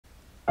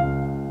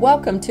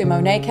Welcome to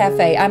Monet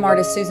Cafe. I'm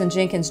artist Susan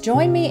Jenkins.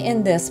 Join me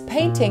in this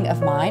painting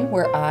of mine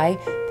where I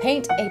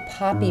paint a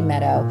poppy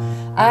meadow.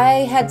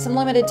 I had some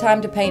limited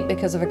time to paint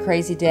because of a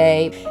crazy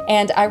day,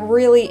 and I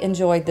really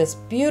enjoyed this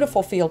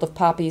beautiful field of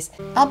poppies.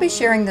 I'll be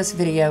sharing this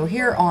video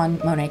here on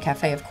Monet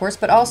Cafe, of course,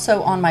 but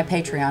also on my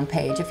Patreon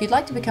page. If you'd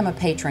like to become a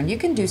patron, you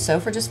can do so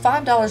for just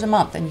 $5 a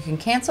month, and you can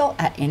cancel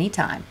at any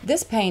time.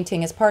 This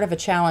painting is part of a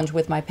challenge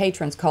with my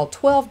patrons called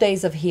 12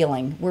 Days of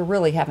Healing. We're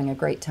really having a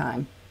great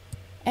time.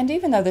 And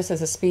even though this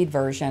is a speed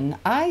version,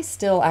 I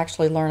still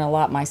actually learn a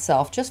lot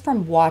myself just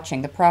from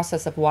watching, the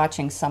process of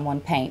watching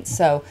someone paint.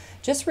 So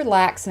just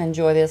relax and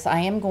enjoy this. I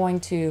am going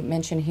to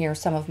mention here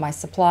some of my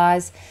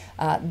supplies.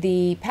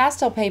 The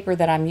pastel paper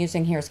that I'm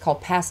using here is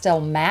called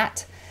Pastel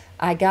Matte.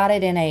 I got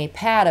it in a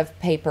pad of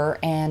paper,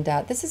 and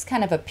this is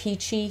kind of a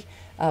peachy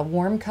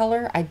warm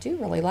color. I do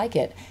really like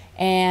it.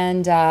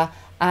 And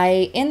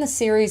in the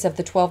series of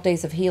the 12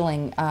 Days of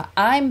Healing,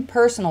 I'm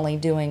personally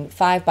doing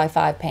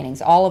 5x5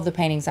 paintings. All of the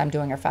paintings I'm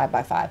doing are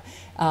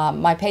 5x5.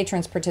 My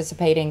patrons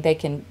participating, they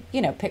can,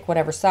 pick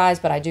whatever size,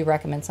 but I do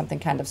recommend something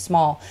kind of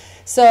small.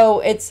 So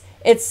it's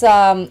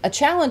a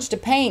challenge to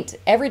paint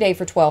every day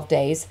for 12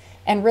 days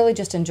and really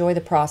just enjoy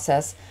the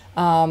process.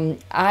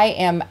 I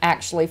am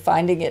actually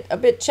finding it a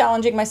bit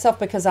challenging myself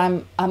because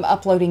I'm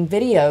uploading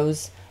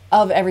videos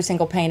of every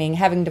single painting,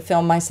 having to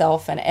film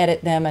myself and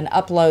edit them and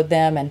upload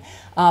them, and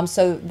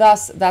so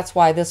that's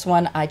why this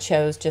one I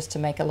chose just to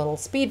make a little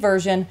speed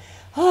version,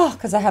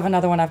 because I have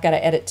another one I've got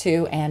to edit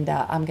too, and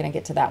I'm going to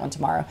get to that one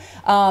tomorrow.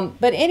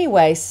 But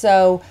anyway,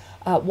 so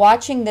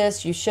watching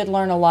this, you should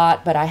learn a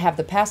lot. But I have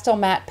the pastel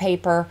matte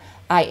paper.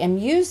 I am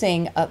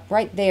using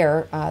right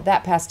there,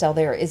 that pastel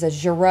there is a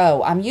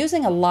Giraud. I'm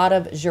using a lot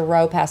of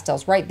Giraud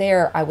pastels. Right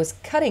there, I was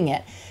cutting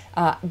it.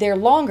 They're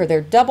longer,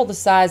 they're double the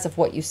size of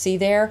what you see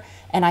there,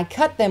 and I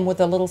cut them with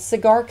a little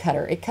cigar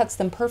cutter. It cuts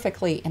them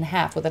perfectly in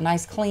half with a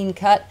nice clean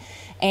cut,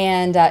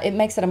 and it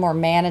makes it a more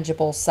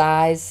manageable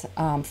size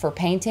for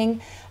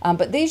painting.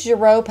 But these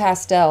Giraud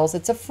pastels,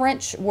 it's a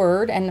French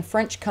word, and the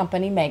French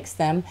company makes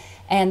them,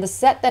 and the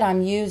set that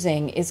I'm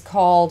using is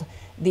called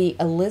the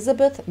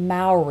Elizabeth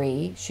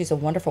Mowry. She's a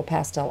wonderful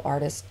pastel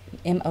artist,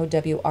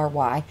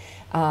 M-O-W-R-Y,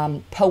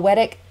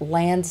 Poetic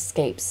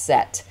Landscape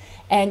Set.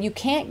 And you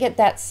can't get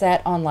that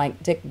set on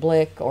like Dick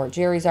Blick or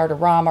Jerry's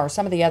Artorama or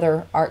some of the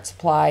other art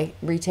supply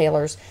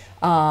retailers.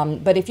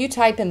 But if you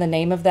type in the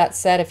name of that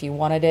set, if you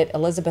wanted it,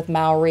 Elizabeth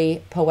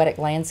Mowry Poetic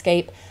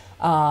Landscape,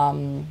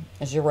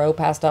 Giraud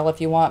pastel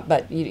if you want,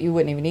 but you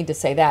wouldn't even need to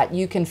say that.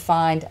 You can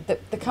find,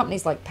 the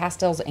company's like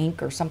Pastels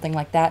Inc. or something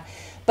like that.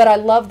 But I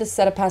love this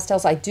set of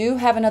pastels. I do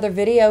have another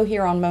video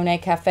here on Monet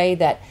Cafe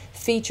that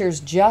features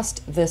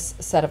just this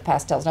set of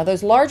pastels. Now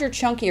those larger,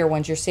 chunkier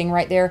ones you're seeing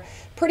right there,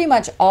 pretty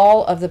much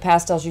all of the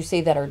pastels you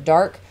see that are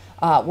dark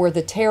were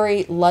the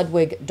Terry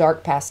Ludwig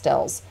dark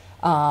pastels.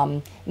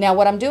 Now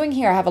what I'm doing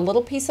here, I have a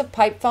little piece of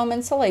pipe foam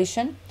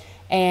insulation,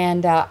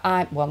 and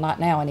well, not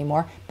now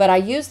anymore, but I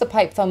use the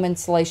pipe foam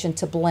insulation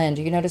to blend.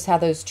 You notice how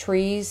those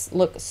trees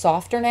look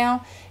softer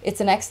now?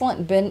 It's an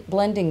excellent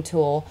blending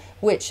tool,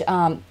 which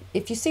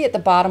if you see at the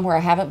bottom where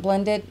I haven't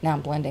blended, now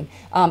I'm blending,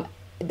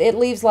 it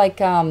leaves like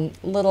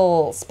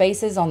little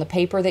spaces on the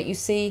paper that you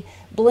see.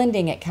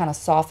 Blending it kind of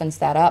softens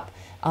that up,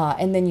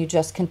 and then you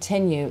just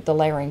continue the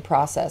layering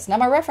process. Now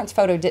my reference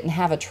photo didn't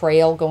have a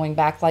trail going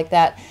back like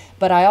that,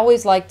 but I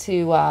always like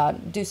to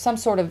do some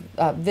sort of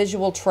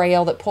visual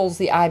trail that pulls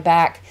the eye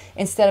back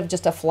instead of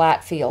just a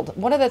flat field.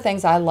 One of the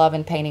things I love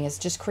in painting is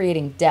just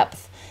creating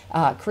depth,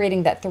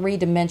 creating that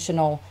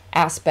three-dimensional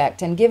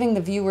aspect and giving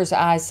the viewer's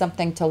eyes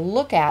something to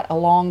look at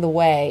along the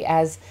way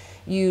as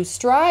you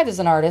strive as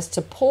an artist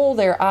to pull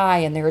their eye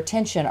and their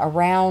attention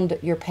around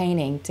your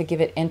painting to give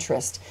it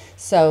interest.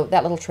 So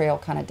that little trail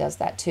kind of does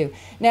that too.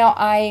 Now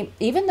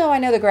even though I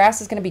know the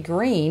grass is going to be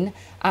green,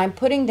 I'm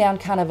putting down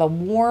kind of a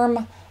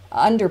warm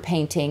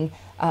underpainting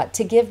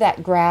to give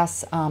that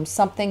grass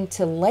something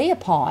to lay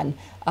upon.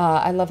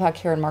 I love how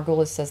Karen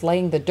Margulis says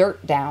laying the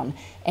dirt down,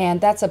 and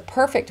that's a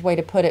perfect way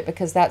to put it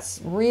because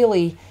that's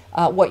really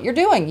what you're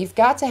doing. You've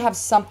got to have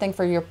something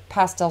for your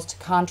pastels to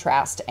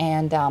contrast,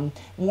 and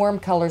warm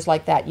colors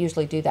like that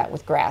usually do that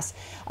with grass.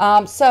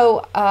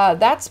 So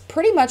that's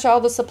pretty much all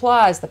the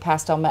supplies: the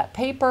pastel matte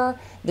paper,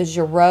 the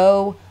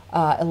Giraud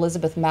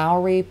Elizabeth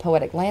Mowry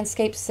Poetic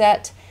Landscape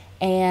set,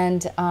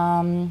 and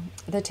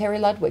the Terry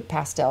Ludwig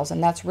pastels,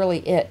 and that's really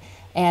it.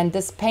 And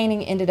this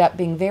painting ended up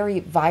being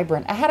very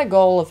vibrant. I had a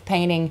goal of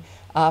painting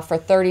for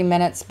 30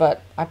 minutes,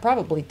 but I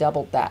probably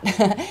doubled that.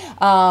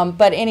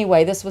 But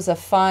anyway, this was a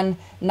fun,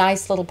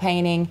 nice little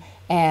painting,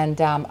 and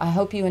I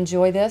hope you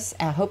enjoy this.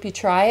 I hope you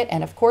try it.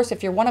 And of course,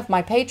 if you're one of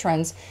my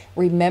patrons,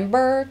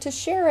 remember to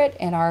share it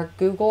in our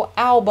Google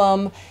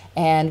album.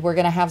 And we're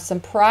going to have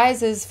some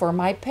prizes for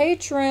my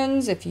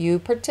patrons if you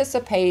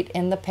participate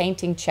in the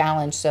painting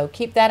challenge. So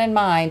keep that in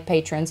mind,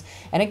 patrons.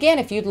 And again,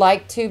 if you'd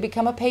like to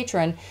become a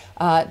patron,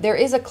 there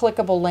is a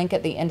clickable link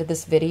at the end of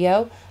this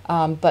video.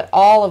 But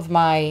all of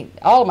my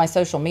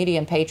social media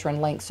and patron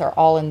links are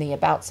all in the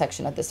About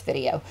section of this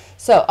video.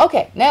 So,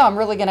 okay, now I'm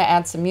really going to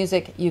add some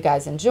music. You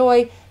guys enjoy.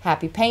 enjoy.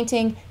 Happy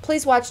painting.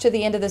 Please watch to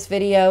the end of this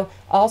video.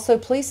 Also,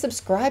 please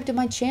subscribe to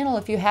my channel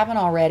if you haven't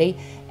already,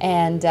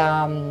 and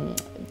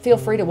feel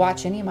free to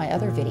watch any of my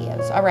other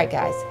videos. All right,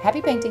 guys,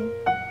 happy painting.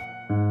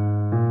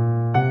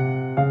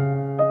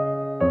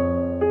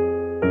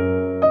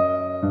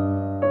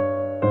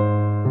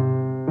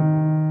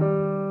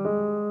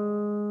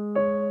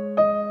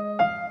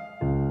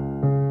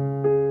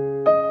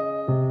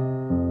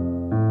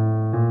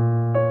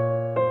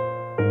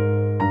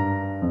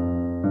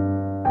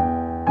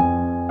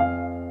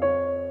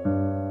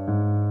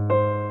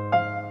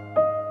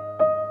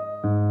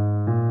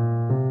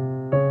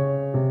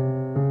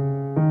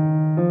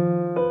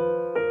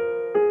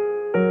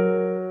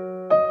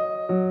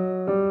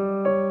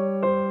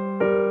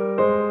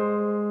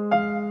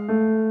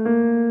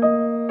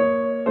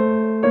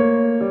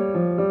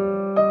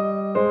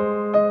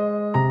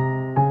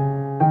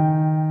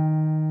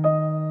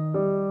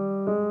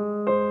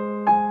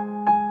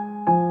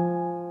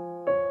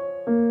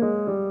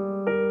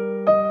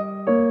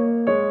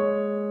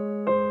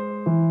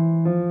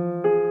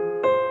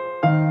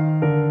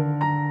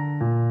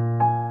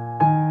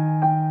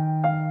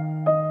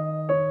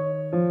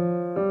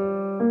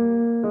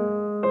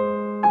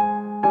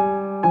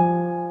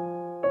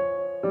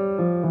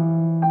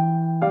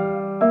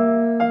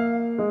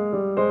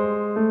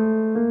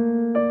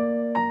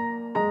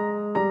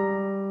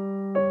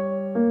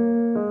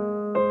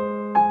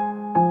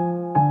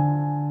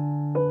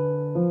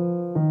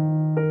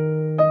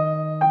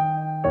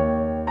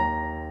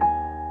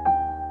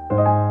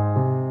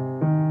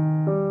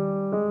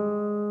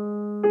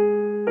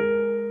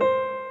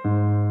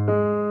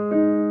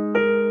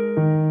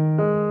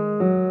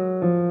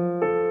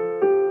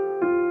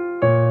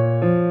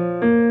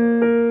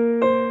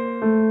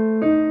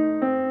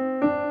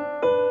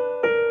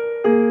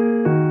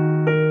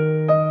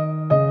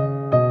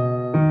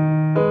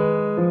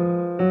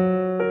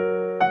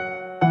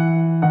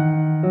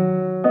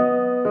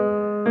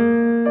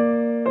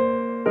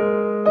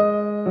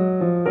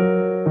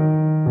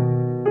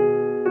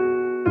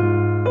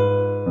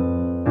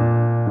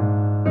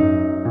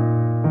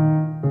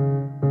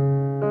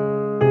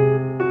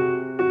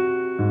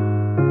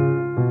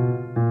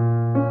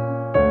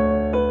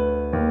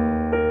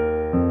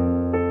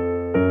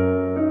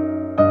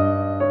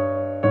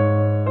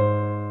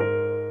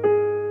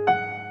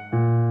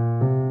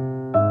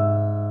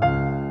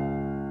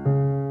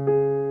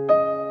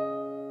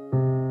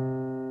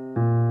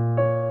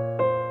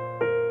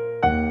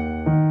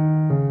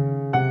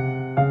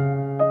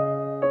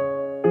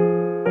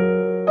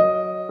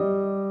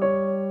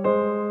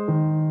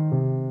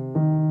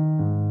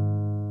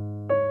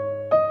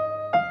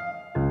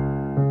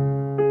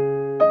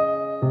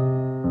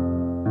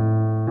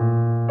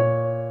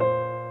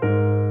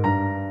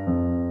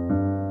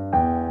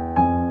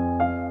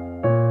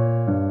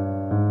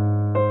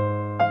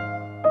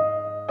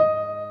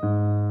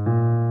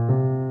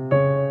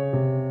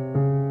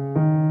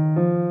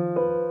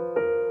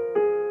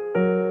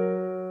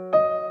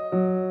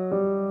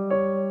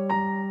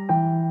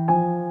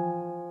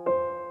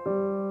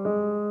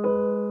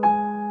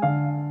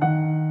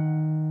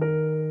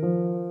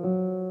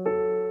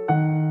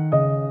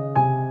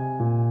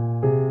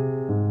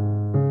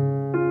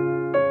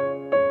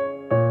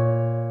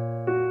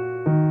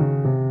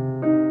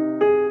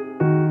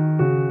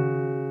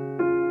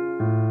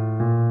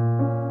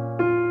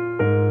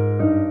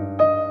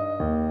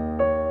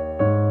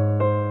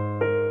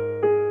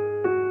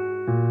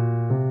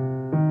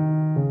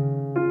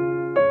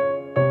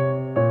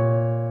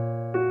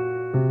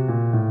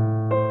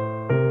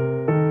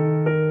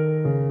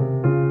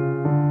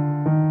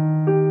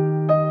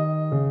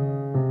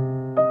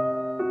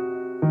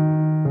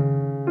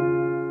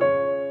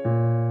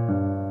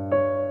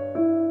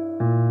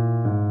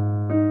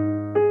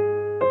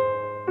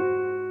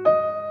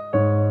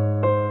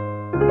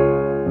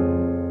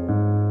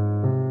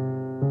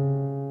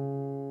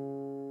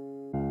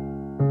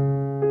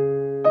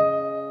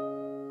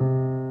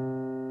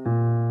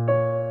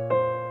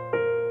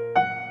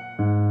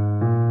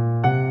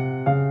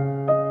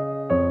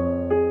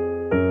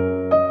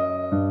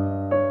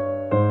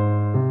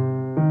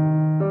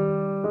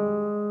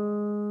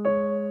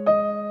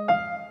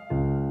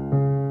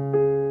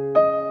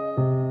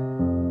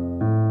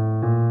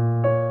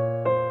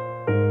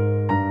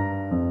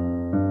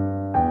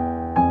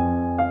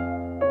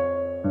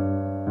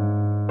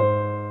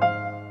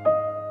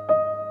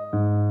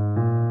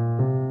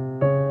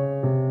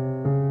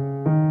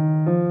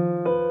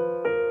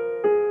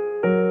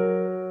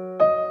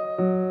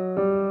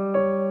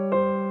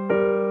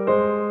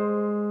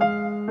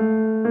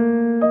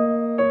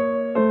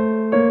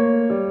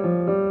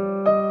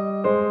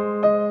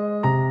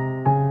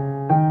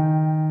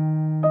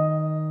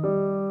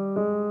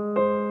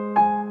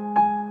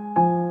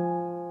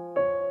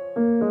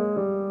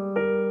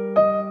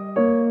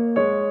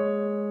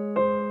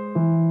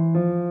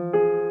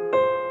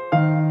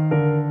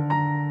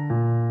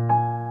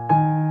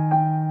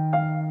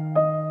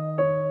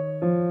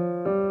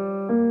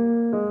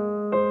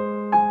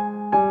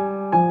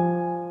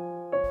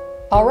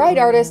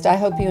 right, artist, I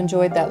hope you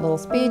enjoyed that little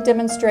speed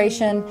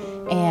demonstration,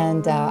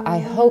 and I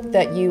hope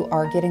that you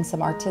are getting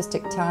some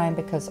artistic time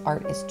because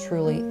art is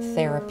truly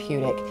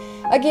therapeutic.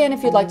 Again,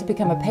 if you'd like to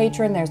become a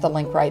patron, there's the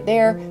link right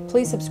there.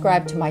 Please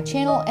subscribe to my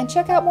channel and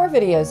check out more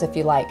videos if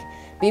you like.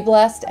 Be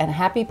blessed and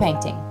happy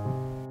painting.